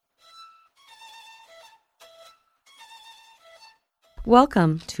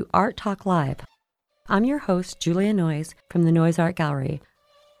Welcome to Art Talk Live. I'm your host, Julia Noyes from the Noyes Art Gallery.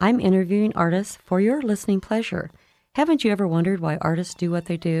 I'm interviewing artists for your listening pleasure. Haven't you ever wondered why artists do what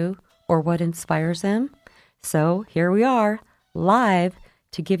they do or what inspires them? So here we are, live,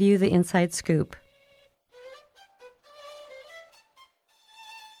 to give you the inside scoop.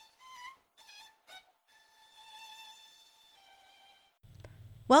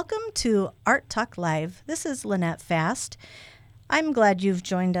 Welcome to Art Talk Live. This is Lynette Fast. I'm glad you've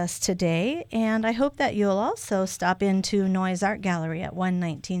joined us today, and I hope that you'll also stop into Noyes Art Gallery at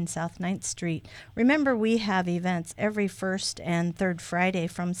 119 South 9th Street. Remember, we have events every first and third Friday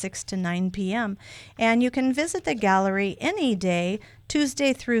from 6 to 9 p.m., and you can visit the gallery any day,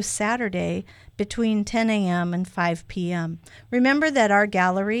 Tuesday through Saturday, between 10 a.m. and 5 p.m. Remember that our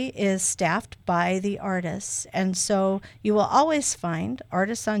gallery is staffed by the artists, and so you will always find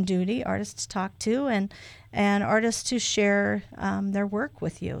artists on duty, artists to talk to, and artists to share their work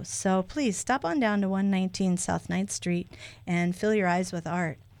with you. So please stop on down to 119 South 9th Street and fill your eyes with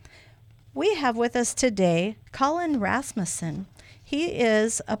art. We have with us today Colin Rasmussen. He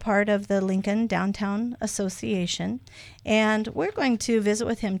is a part of the Lincoln Downtown Association, and we're going to visit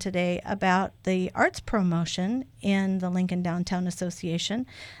with him today about the arts promotion in the Lincoln Downtown Association.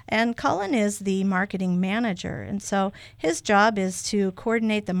 And Colin is the marketing manager, and so his job is to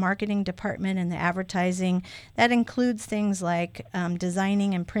coordinate the marketing department and the advertising. That includes things like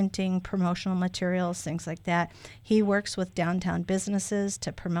designing and printing promotional materials, things like that. He works with downtown businesses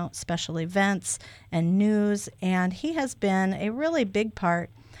to promote special events and news, and he has been a really big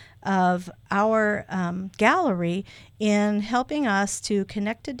part of our gallery in helping us to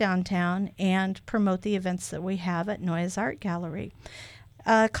connect to downtown and promote the events that we have at Noyes Art Gallery.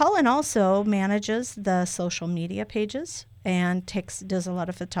 Colin also manages the social media pages and does a lot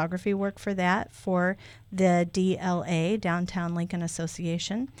of photography work for that for the DLA, Downtown Lincoln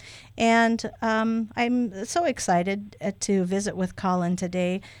Association. And I'm so excited to visit with Colin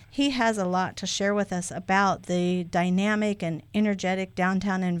today. He has a lot to share with us about the dynamic and energetic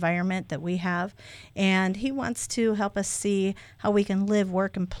downtown environment that we have, and he wants to help us see how we can live,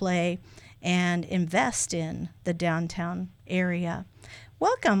 work, and play and invest in the downtown area.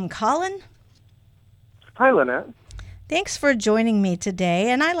 Welcome, Colin. Hi, Lynette. Thanks for joining me today.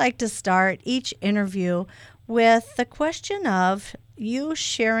 And I like to start each interview with the question of you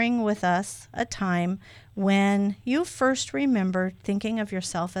sharing with us a time when you first remembered thinking of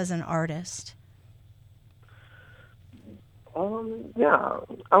yourself as an artist. Yeah,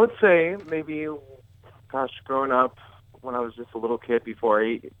 I would say maybe, growing up when I was just a little kid before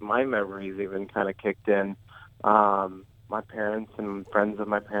my memories even kind of kicked in. My parents and friends of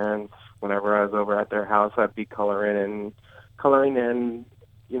my parents, whenever I was over at their house, I'd be coloring in,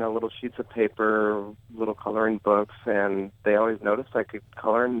 little sheets of paper, little coloring books, and they always noticed I could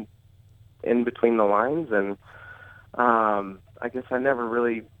color in between the lines, and I guess that never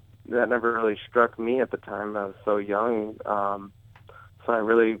really struck me at the time. I was so young, so I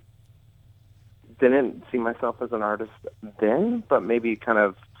really didn't see myself as an artist then, but maybe kind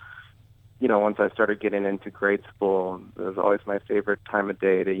of, once I started getting into grade school, it was always my favorite time of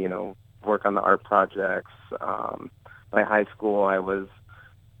day to, work on the art projects. By high school, I was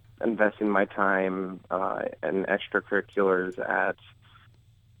investing my time in extracurriculars at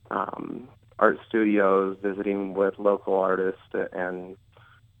art studios, visiting with local artists, and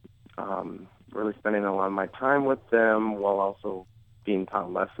really spending a lot of my time with them while also being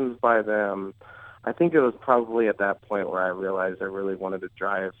taught lessons by them. I think it was probably at that point where I realized I really wanted to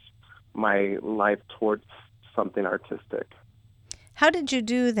drive my life towards something artistic. How did you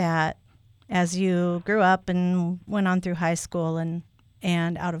do that as you grew up and went on through high school and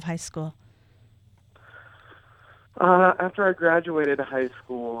out of high school? After I graduated high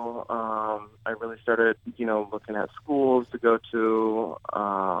school, I really started, looking at schools to go to.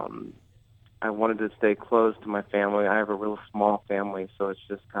 I wanted to stay close to my family. I have a real small family, so it's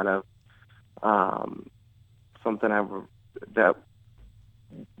just kind of something that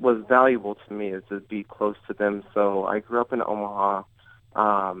was valuable to me, is to be close to them. So I grew up in Omaha,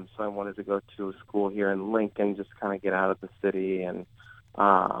 so I wanted to go to a school here in Lincoln, just kind of get out of the city and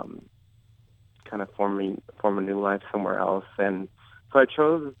kind of form a new life somewhere else. And so I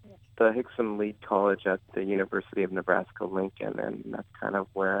chose the Hickson Lead College at the University of Nebraska-Lincoln, and that's kind of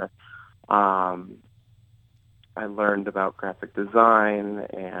where I learned about graphic design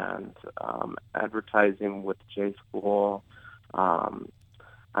and advertising with J School.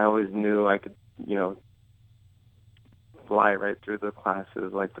 I always knew I could, fly right through the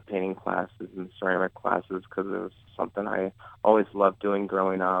classes, like the painting classes and ceramic classes, because it was something I always loved doing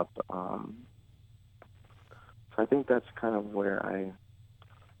growing up. So I think that's kind of where I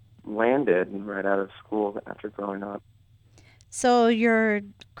landed right out of school after growing up. So your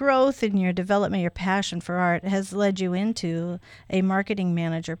growth and your development, your passion for art has led you into a marketing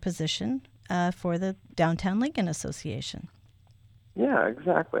manager position for the Downtown Lincoln Association. Yeah,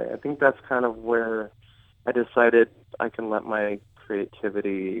 exactly. I think that's kind of where I decided I can let my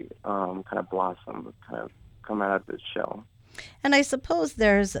creativity kind of blossom, kind of come out of its shell. And I suppose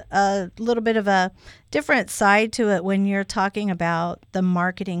there's a little bit of a different side to it when you're talking about the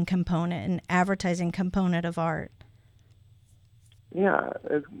marketing component and advertising component of art. Yeah,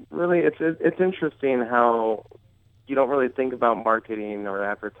 it's interesting how you don't really think about marketing or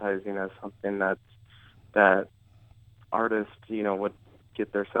advertising as something that artists, would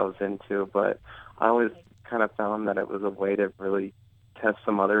get themselves into, but I always kind of found that it was a way to really test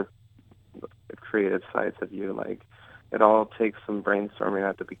some other creative sides of you. Like, it all takes some brainstorming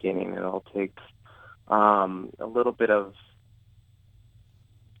at the beginning. It all takes a little bit of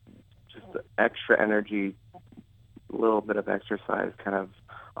just extra energy, a little bit of exercise kind of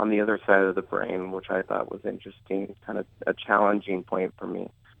on the other side of the brain, which I thought was interesting, kind of a challenging point for me.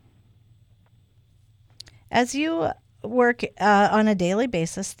 As you work on a daily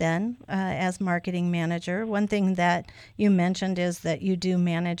basis then as marketing manager, one thing that you mentioned is that you do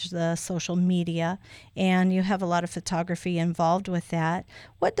manage the social media and you have a lot of photography involved with that.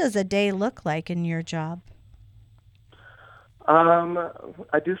 What does a day look like in your job?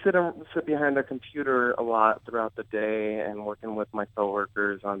 I do sit behind a computer a lot throughout the day and working with my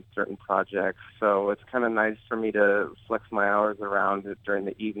coworkers on certain projects. So it's kind of nice for me to flex my hours around it during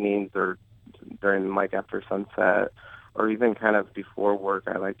the evenings or during like after sunset, or even kind of before work.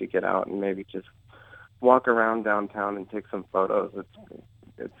 I like to get out and maybe just walk around downtown and take some photos.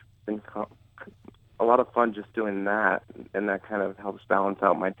 It's been a lot of fun just doing that, and that kind of helps balance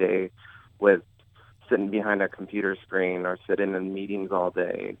out my day with sitting behind a computer screen or sitting in meetings all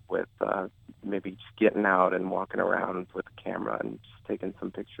day with maybe just getting out and walking around with a camera and just taking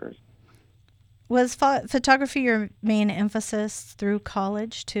some pictures. Was photography your main emphasis through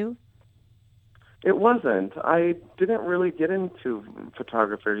college too? It wasn't. I didn't really get into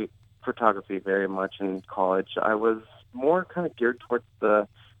photography very much in college. I was more kind of geared towards the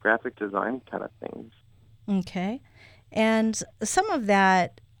graphic design kind of things. Okay. And some of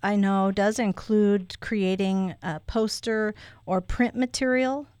that I know does include creating a poster or print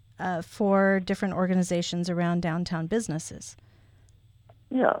material for different organizations around downtown businesses.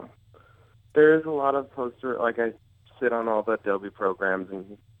 Yeah, there's a lot of poster. Like, I sit on all the Adobe programs,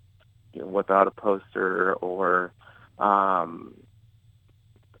 and without a poster or um,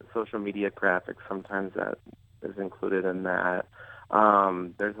 social media graphics, sometimes that is included in that.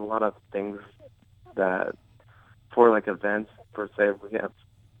 There's a lot of things that for like events per se, we have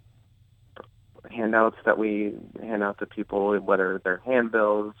handouts that we hand out to people, whether they're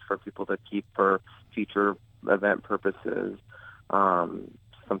handbills for people to keep for future event purposes,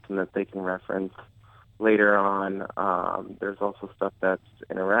 something that they can reference later on. There's also stuff that's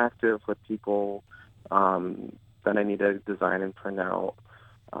interactive with people that I need to design and print out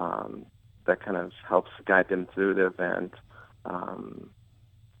that kind of helps guide them through the event. And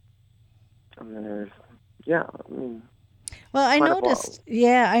then there's, yeah, I mean, Well, I quite a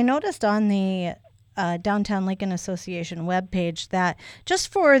lot. noticed on the Downtown Lincoln Association webpage that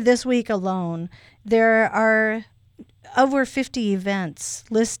just for this week alone, there are over 50 events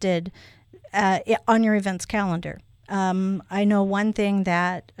listed on your events calendar. I know one thing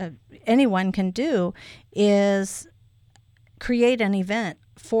that anyone can do is create an event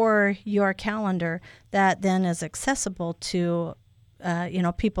for your calendar that then is accessible to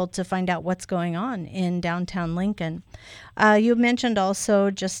people to find out what's going on in downtown Lincoln. You mentioned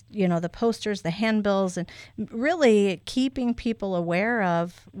also just, the posters, the handbills, and really keeping people aware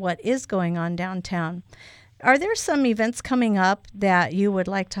of what is going on downtown. Are there some events coming up that you would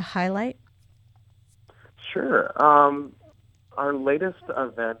like to highlight? Sure. Our latest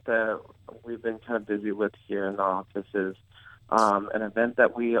event that we've been kind of busy with here in the office is an event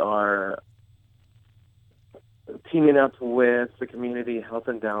that we are teaming up with the Community Health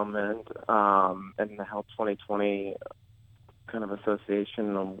Endowment and the Health 2020 kind of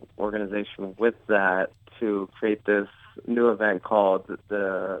association or organization with that to create this new event called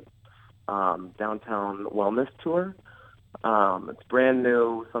the Downtown Wellness Tour. It's brand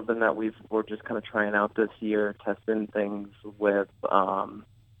new, something that we're just kind of trying out this year, testing things with, and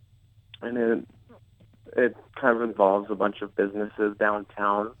it kind of involves a bunch of businesses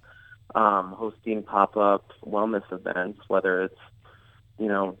downtown hosting pop-up wellness events, whether it's,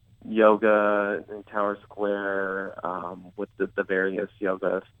 yoga in Tower Square with the various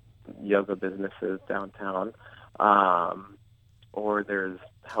yoga businesses downtown, or there's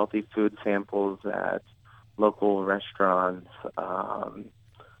healthy food samples at local restaurants.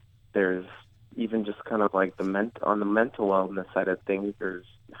 There's even just kind of like on the mental wellness side of things. There's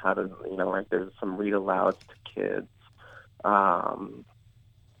how to, like there's some read alouds to kids. Kind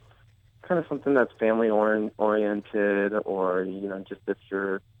of something that's family oriented, or just if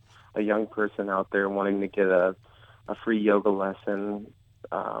you're a young person out there wanting to get a free yoga lesson,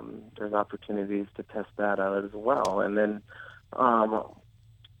 there's opportunities to test that out as well. And then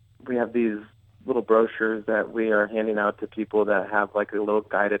we have these little brochures that we are handing out to people that have like a little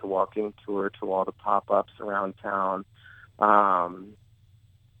guided walking tour to all the pop-ups around town. And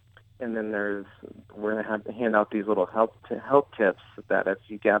then we're going to hand out these little health tips that if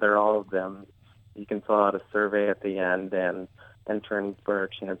you gather all of them, you can fill out a survey at the end and enter in for a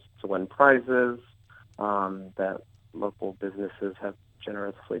chance to win prizes that local businesses have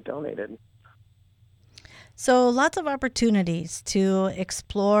generously donated. So lots of opportunities to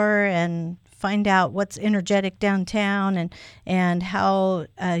explore and find out what's energetic downtown and how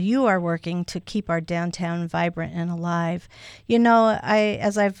you are working to keep our downtown vibrant and alive.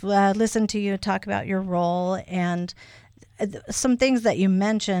 As I've listened to you talk about your role, and some things that you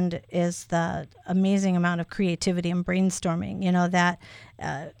mentioned is the amazing amount of creativity and brainstorming,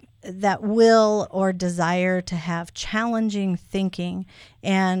 that will or desire to have challenging thinking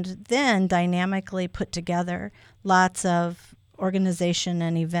and then dynamically put together lots of organization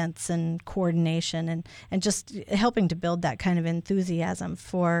and events and coordination and just helping to build that kind of enthusiasm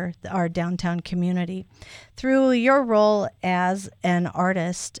for our downtown community. Through your role as an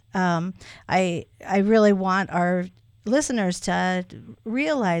artist, I really want our listeners to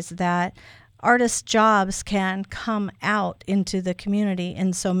realize that artists' jobs can come out into the community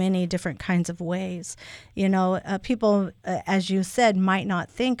in so many different kinds of ways. People, as you said, might not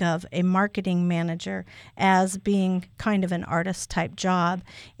think of a marketing manager as being kind of an artist type job.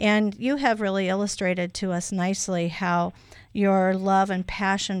 And you have really illustrated to us nicely how your love and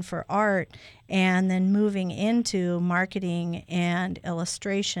passion for art and then moving into marketing and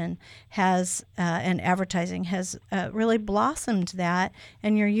illustration and advertising has really blossomed that,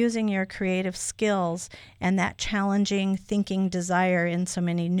 and you're using your creative skills and that challenging thinking desire in so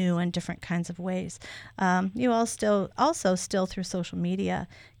many new and different kinds of ways. You also still through social media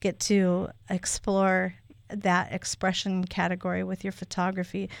get to explore that expression category with your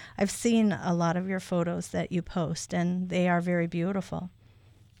photography. I've seen a lot of your photos that you post, and they are very beautiful.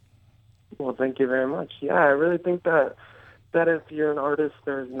 Well, thank you very much. Yeah, I really think that if you're an artist,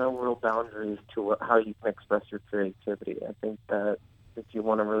 there's no real boundaries to how you can express your creativity. I think that if you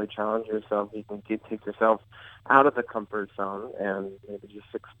want to really challenge yourself, you can take yourself out of the comfort zone and maybe just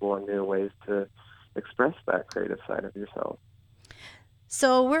explore new ways to express that creative side of yourself.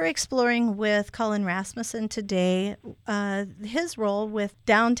 So we're exploring with Colin Rasmussen today his role with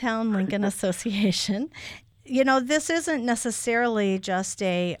Downtown Lincoln Association. This isn't necessarily just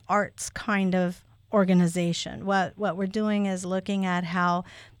a arts kind of organization. What we're doing is looking at how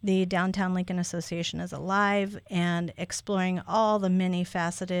the Downtown Lincoln Association is alive and exploring all the many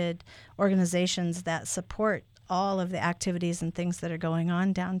faceted organizations that support all of the activities and things that are going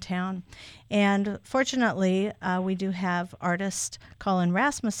on downtown. And fortunately, we do have artist Colin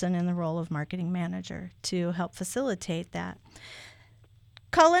Rasmussen in the role of marketing manager to help facilitate that.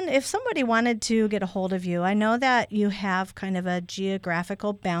 Colin, if somebody wanted to get a hold of you, I know that you have kind of a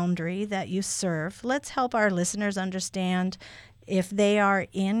geographical boundary that you serve. Let's help our listeners understand if they are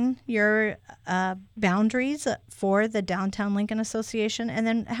in your boundaries for the Downtown Lincoln Association, and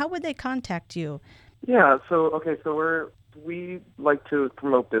then how would they contact you? Yeah, so we like to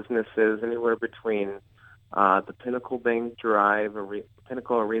promote businesses anywhere between the Pinnacle Bank Drive,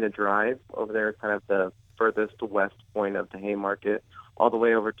 Pinnacle Arena Drive, over there, kind of the furthest west point of the Haymarket, all the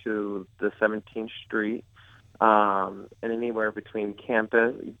way over to the 17th Street, and anywhere between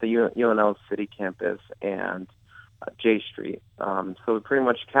campus, the UNL City campus, and J Street. So pretty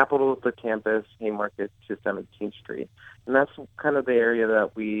much capital of the campus, Haymarket to 17th Street. And that's kind of the area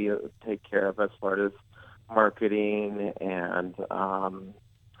that we take care of as far as marketing and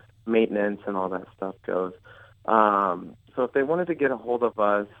maintenance and all that stuff goes. So if they wanted to get a hold of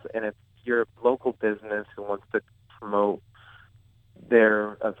us, and if you're a local business who wants to promote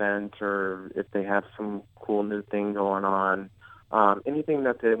their event, or if they have some cool new thing going on, anything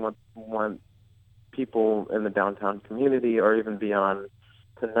that they want people in the downtown community or even beyond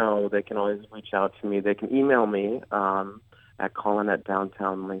to know, they can always reach out to me. They can email me at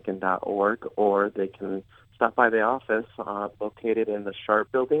colin@downtownlincoln.org, or they can stop by the office located in the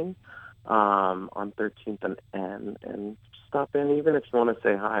Sharp building on 13th and N, and stop in. Even if you want to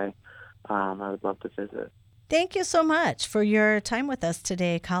say hi, I would love to visit. Thank you so much for your time with us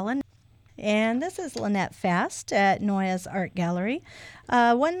today, Colin. And this is Lynette Fast at Noyes Art Gallery,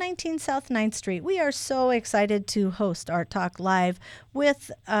 119 South 9th Street. We are so excited to host Art Talk Live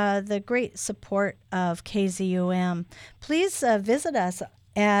with the great support of KZUM. Please visit us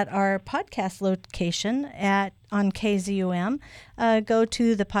at our podcast location on KZUM. Go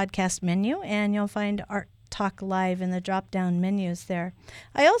to the podcast menu and you'll find Art Talk Live in the drop-down menus there.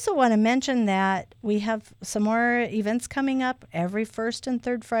 I also want to mention that we have some more events coming up every first and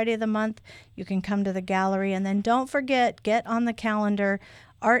third Friday of the month. You can come to the gallery, and then don't forget, get on the calendar,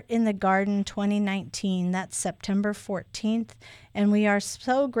 Art in the Garden 2019. That's September 14th, and we are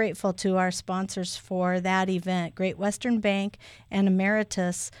so grateful to our sponsors for that event. Great Western Bank and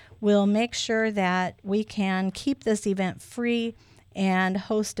Emeritus will make sure that we can keep this event free and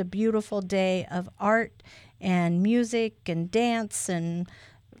host a beautiful day of art and music and dance and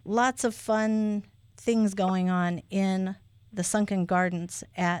lots of fun things going on in the Sunken Gardens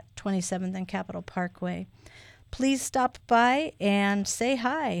at 27th and Capitol Parkway. Please stop by and say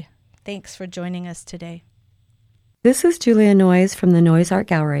hi. Thanks for joining us today. This is Julia Noyes from the Noyes Art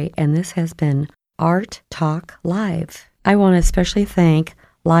Gallery, and this has been Art Talk Live. I want to especially thank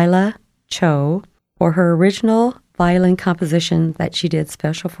Lila Cho for her original violin composition that she did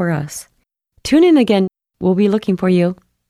special for us. Tune in again. We'll be looking for you.